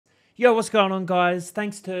Yo, what's going on, guys?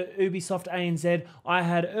 Thanks to Ubisoft ANZ, I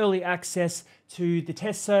had early access to the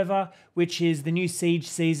test server, which is the new Siege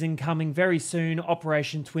season coming very soon,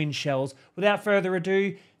 Operation Twin Shells. Without further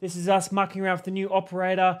ado, this is us mucking around with the new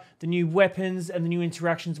operator, the new weapons, and the new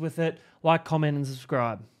interactions with it. Like, comment, and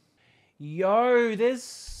subscribe. Yo, there's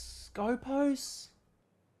Scopos?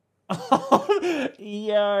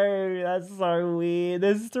 Yo, that's so weird.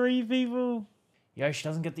 There's 3 people. Yo, she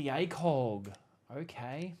doesn't get the ACOG.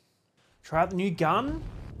 Okay. Try out the new gun.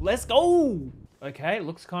 Let's go. Okay, it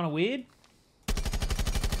looks kind of weird.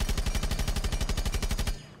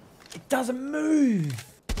 It doesn't move.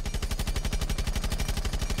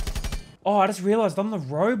 Oh, I just realized I'm the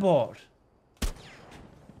robot.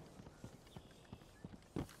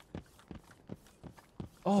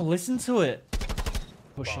 Oh, listen to it.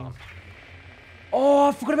 Pushing. Oh,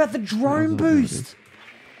 I forgot about the drone boost.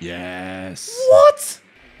 Yes. What?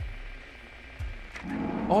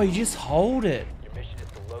 Oh, you just hold it. Your mission is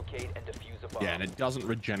to locate and defuse a bomb. Yeah, and it doesn't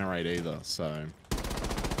regenerate either, so...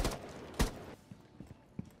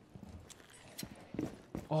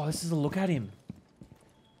 Oh, this is a look at him.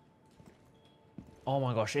 Oh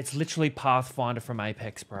my gosh, it's literally Pathfinder from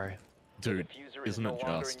Apex, bro. Dude, Diffuser is isn't no it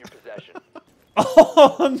longer just? in your possession.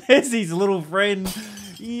 Oh, there's his little friend.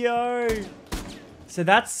 Yo. So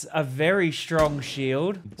that's a very strong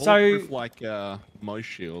shield. Bulletproof So, like most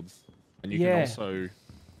shields. And you Yeah. can also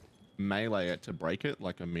melee it to break it,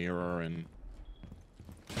 like a mirror and...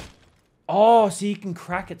 oh, so you can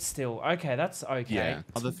crack it still. Okay, that's okay. Yeah.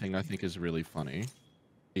 Other thing I think is really funny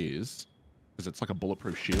is... because it's like a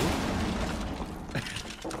bulletproof shield.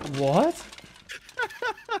 What?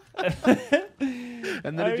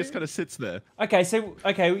 And then it just kind of sits there. Okay, so,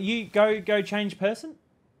 okay, you go change person?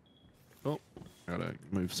 Oh, I gotta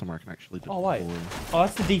move somewhere I can actually deploy. Oh, wait. Oh,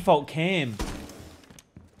 that's the default cam.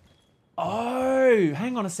 Oh,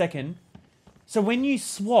 hang on a second. So when you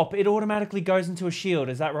swap, it automatically goes into a shield.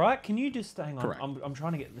 Is that right? Can you just hang on? Correct. I'm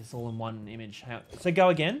trying to get this all in one image. So go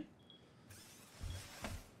again,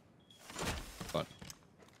 But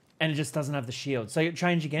and it just doesn't have the shield. So you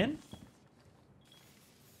change again.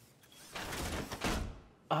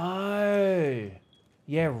 Oh,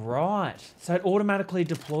 yeah, right. So it automatically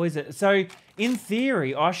deploys it. So in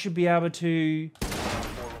theory, I should be able to. 4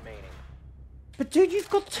 remaining. But dude, you've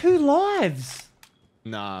got 2 lives.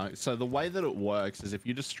 nah, so the way that it works is if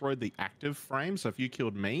you destroyed the active frame, so if you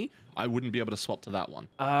killed me, I wouldn't be able to swap to that one.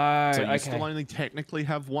 Oh, So you okay. still only technically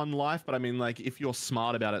have 1 life, but I mean, like, if you're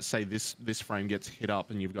smart about it, say this frame gets hit up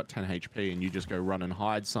and you've got 10 HP and you just go run and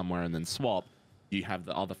hide somewhere and then swap, you have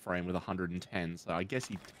the other frame with 110. So I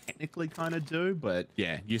guess you technically kind of do, but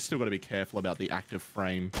yeah, you still got to be careful about the active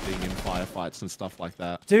frame being in firefights and stuff like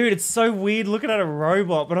that. Dude, it's so weird looking at a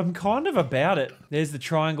robot, but I'm kind of about it. There's the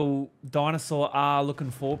triangle dinosaur R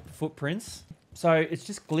looking for footprints. So it's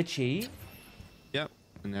just glitchy. Yep,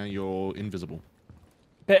 and now you're invisible.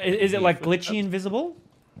 But is it like glitchy invisible?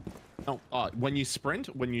 Oh, when you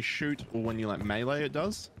sprint, when you shoot, or when you like melee, it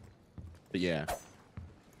does. But yeah.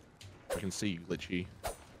 I can see you glitchy.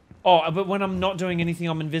 Oh, but when I'm not doing anything,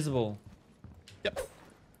 I'm invisible. Yep.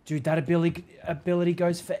 Dude, that ability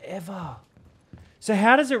goes forever. So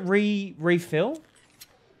how does it refill?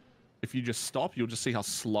 If you just stop, you'll just see how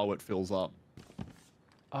slow it fills up.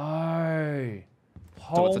 Oh.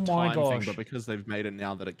 So it's Oh a my time gosh. thing, but because they've made it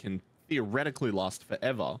now that it can theoretically last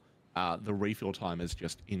forever, the refill time is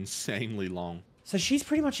just insanely long. So she's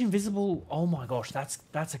pretty much invisible. Oh my gosh,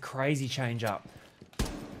 that's a crazy change up.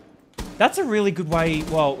 That's a really good way.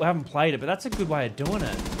 Well, we haven't played it, but that's a good way of doing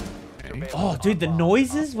it. Okay. Oh, dude, the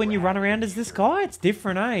noises when you run around as this guy, it's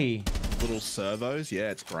different, eh? Little servos,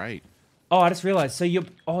 yeah, it's great. Oh, I just realized. So your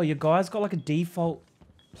guy's got like a default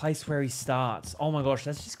place where he starts. Oh my gosh,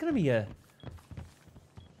 that's just gonna be a.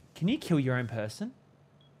 Can you kill your own person?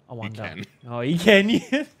 I wonder. can. Oh, you can. You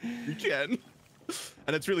can.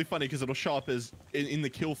 And it's really funny because it'll show up as in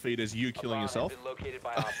the kill feed as you A killing bomb has yourself. been located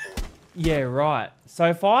by Op 4. Yeah, right. So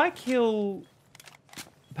if I kill...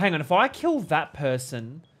 hang on, if I kill that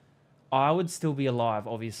person, I would still be alive,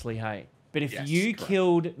 obviously, hey. But if Yes, you correct.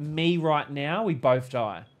 killed me right now, we both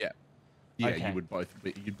die. Yeah. Yeah, Okay. you would both.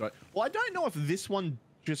 You'd both. Well, I don't know if this one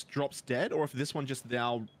just drops dead or if this one just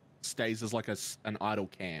now stays as like an idle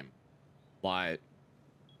cam, like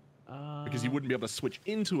because you wouldn't be able to switch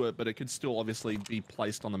into it, but it could still obviously be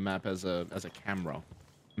placed on the map as a camera,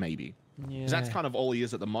 maybe. Yeah. Because that's kind of all he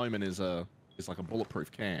is at the moment is like a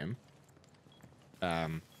bulletproof cam.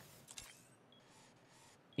 Oh,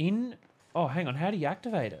 hang on. How do you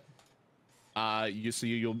activate it?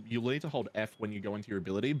 You'll need to hold F when you go into your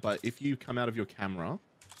ability, but if you come out of your camera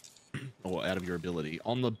or out of your ability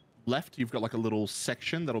on left, you've got like a little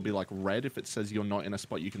section that'll be like red if it says you're not in a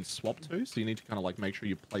spot you can swap to. So you need to kind of like make sure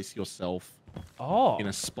you place yourself Oh. in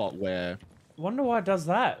a spot where. Wonder why it does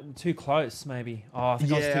that. Too close, maybe. Oh, I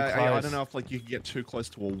think I was too close. I don't know if like you can get too close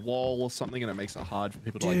to a wall or something, and it makes it hard for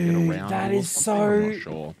people to like Dude, get around. that you or is something. I'm so- not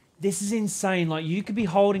sure. This is insane. Like, you could be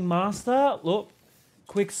holding master. Look.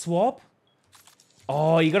 Quick swap.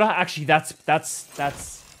 Oh, you gotta... Actually,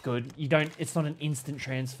 that's good. You don't... It's not an instant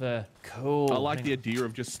transfer. Cool. I like Hang the on. idea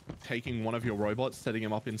of just taking one of your robots, setting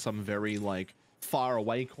him up in some very like far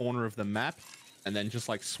away corner of the map, and then just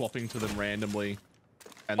like swapping to them randomly,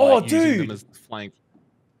 and Oh, like using them dude! as the flank.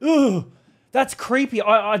 Ugh. That's creepy.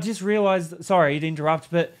 I just realized... Sorry to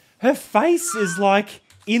interrupt, but her face is like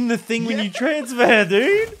in the thing when you transfer,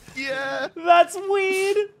 dude. Yeah. That's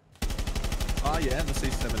weird. Oh yeah, the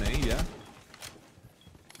C7E. Yeah.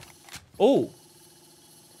 Oh.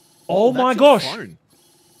 Oh my that's a gosh.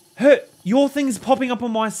 phone. Your thing's popping up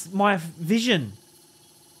on my vision.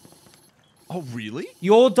 Oh really?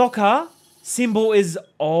 Your Docker symbol is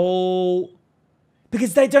all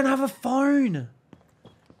because they don't have a phone.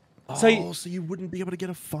 So So you wouldn't be able to get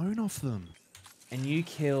a phone off them. and you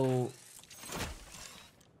kill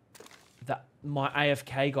my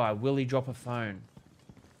AFK guy. Will he drop a phone?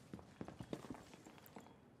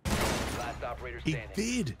 Last operator He standing.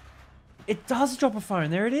 did. It does drop a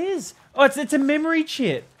phone. There it is. Oh, it's a memory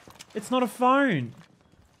chip. It's not a phone.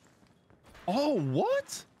 Oh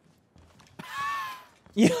what?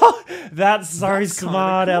 Yeah, that's so That's kinda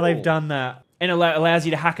smart how they've cool. done that. And it allows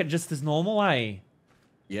you to hack it just as normal, eh?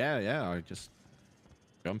 Yeah. I just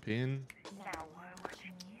jump in. Now we're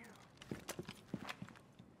watching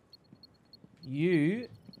you. You...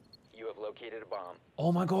 You have located a bomb.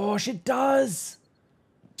 Oh my gosh, it does!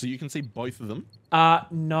 So you can see both of them.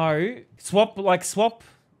 No. Swap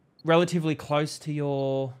relatively close to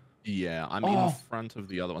your... Yeah, I'm Oh. in front of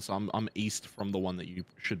the other one, so I'm east from the one that you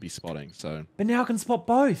should be spotting. So But now I can spot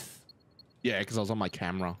both. yeah, because I was on my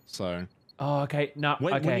camera. So Oh, okay. No,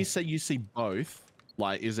 when okay. you say you see both,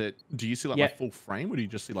 like, do you see like Yeah. my full frame, or do you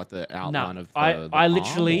just see like the No, outline of the I arm,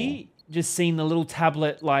 literally just seen the little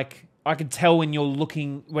tablet, like, I could tell when you're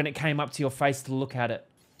looking, when it came up to your face to look at it.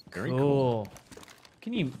 or- Very cool.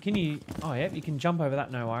 Can you, oh yeah, you can jump over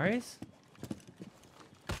that, no worries.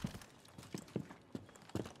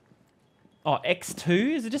 Oh,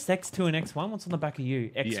 X2? Is it just X2 and X1? What's on the back of you?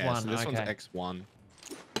 X1, Yeah, so this okay. one's X1.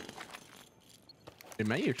 It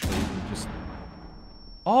may actually even just.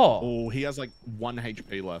 Oh. Oh, he has like 1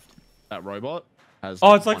 HP left. That robot has.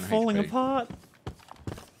 Oh, it's like 1 falling HP. apart.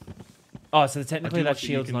 Oh, so technically do that like that you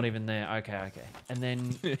shield's can- not even there. Okay. And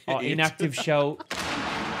then oh, It- inactive shell.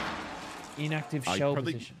 Inactive I shell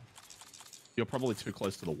probably- position. You're probably too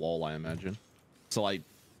close to the wall, I imagine. So like,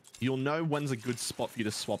 you'll know when's a good spot for you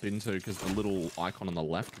to swap into because the little icon on the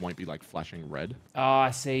left won't be like flashing red. Oh,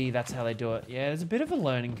 I see. That's how they do it. Yeah, there's a bit of a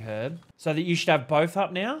learning curve. So that you should have both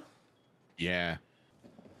up now? Yeah.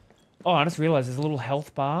 Oh, I just realized there's a little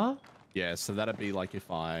health bar. Yeah, so that'd be like if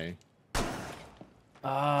I.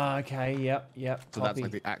 Ah, okay. Yep. So Copy. that's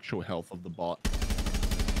like the actual health of the bot.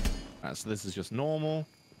 So this is just normal.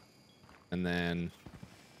 And then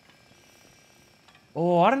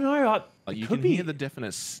Oh, I don't know. like, It you could can be. hear the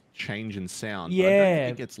definite change in sound. But I don't Yeah.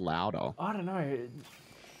 think it gets louder. I don't know.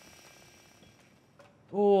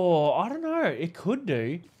 Oh, I don't know. It could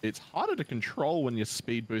do. It's harder to control when you're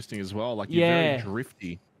speed boosting as well. Like you're Yeah. very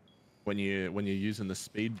drifty when you're using the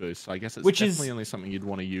speed boost. So I guess it's Which is- definitely only something you'd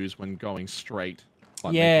want to use when going straight.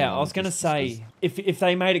 like Yeah, making I long was gonna distances. say if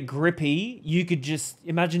they made it grippy, you could just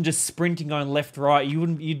imagine just sprinting going left right.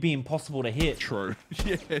 You'd be impossible to hit. True.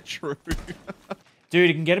 Yeah, true. Dude,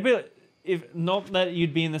 it can get a bit. If not that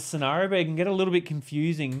you'd be in this scenario, but it can get a little bit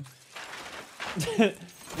confusing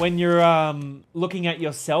when you're looking at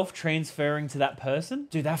yourself transferring to that person.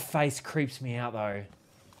 Dude, that face creeps me out though.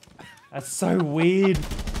 That's so weird.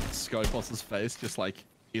 Scopos' face just like,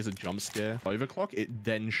 here's a jump scare. Overclock, it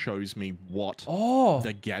then shows me what Oh,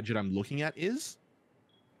 the gadget I'm looking at is.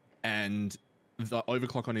 And the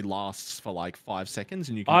overclock only lasts for like 5 seconds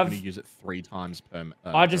and you can only use it 3 times per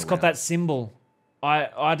I just per got round. that symbol.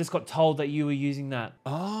 I just got told that you were using that.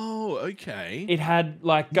 Oh, okay. It had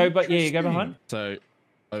like go, but yeah, you go behind. So,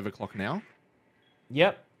 overclock now.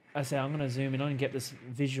 Yep. I say I'm gonna zoom in on and get this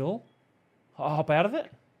visual. I'll hop out of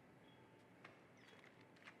it.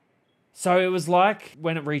 So it was like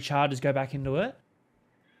when it recharges, go back into it.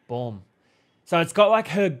 Boom. So it's got like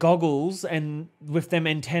her goggles and with them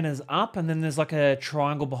antennas up, and then there's like a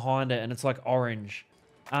triangle behind it, and it's like orange.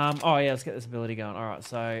 Oh yeah, let's get this ability going. All right,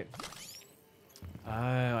 so. Oh,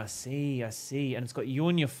 I see. And it's got you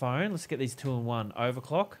on your phone. Let's get these 2 in 1.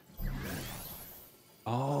 Overclock.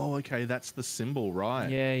 Oh, okay, that's the symbol, right?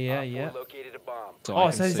 Yeah, yeah, Op 4 yeah. located a bomb. So I Oh,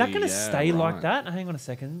 can so is that see- going to yeah, stay like right. that? Hang on a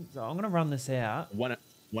second. So I'm going to run this out.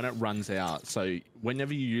 When it runs out, so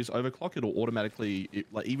whenever you use overclock, it'll automatically,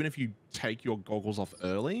 like even if you take your goggles off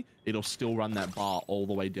early, it'll still run that bar all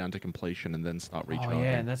the way down to completion and then start recharging. Oh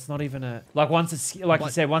yeah, and that's not even a like once it's like you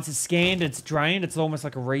But- said, once it's scanned, it's drained. It's almost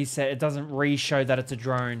like a reset. It doesn't re-show that it's a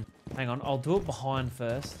drone. Hang on, I'll do it behind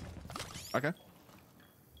first. Okay.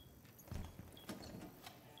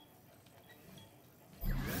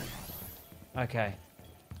 Okay.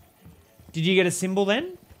 Did you get a symbol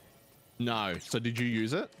then? No. So did you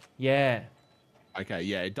use it? Yeah. Okay,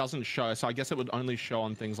 yeah, it doesn't show. So I guess it would only show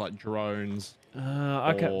on things like drones. Okay,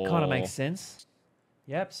 kind of Or- makes sense.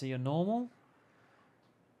 Yep. So you're normal.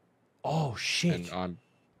 Oh shit! And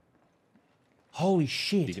Holy you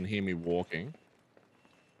shit! can hear me walking.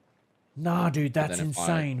 Nah, dude, that's then if I-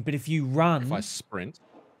 insane. But if you run, If I sprint,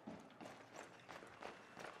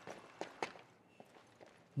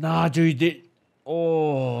 nah, dude,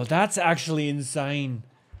 oh, that's actually insane.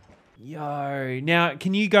 Yo, now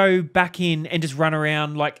can you go back in and just run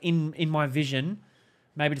around like in my vision?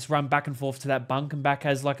 Maybe just run back and forth to that bunk and back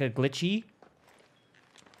as like a glitchy.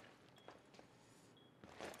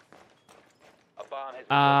 A bomb has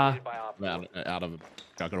been located by Op 4. out of,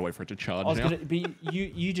 I gotta wait for it to charge I was now. gonna be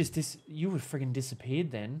you just you would friggin' disappeared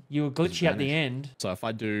then. You were glitchy at the vanished. end. So if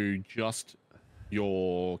I do just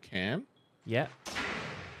your cam, Yeah.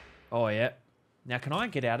 Oh yeah. Now can I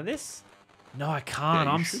get out of this? No, I can't.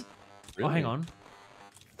 you I'm. should. Oh, hang Really? on.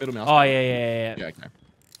 Middle mouse. Oh yeah. Yeah, okay.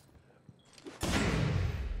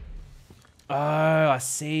 Oh, I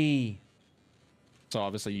see. So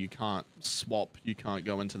obviously you can't swap. You can't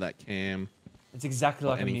go into that cam. It's exactly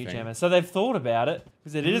Or like a mute anything. jammer. So they've thought about it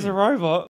because it is a robot.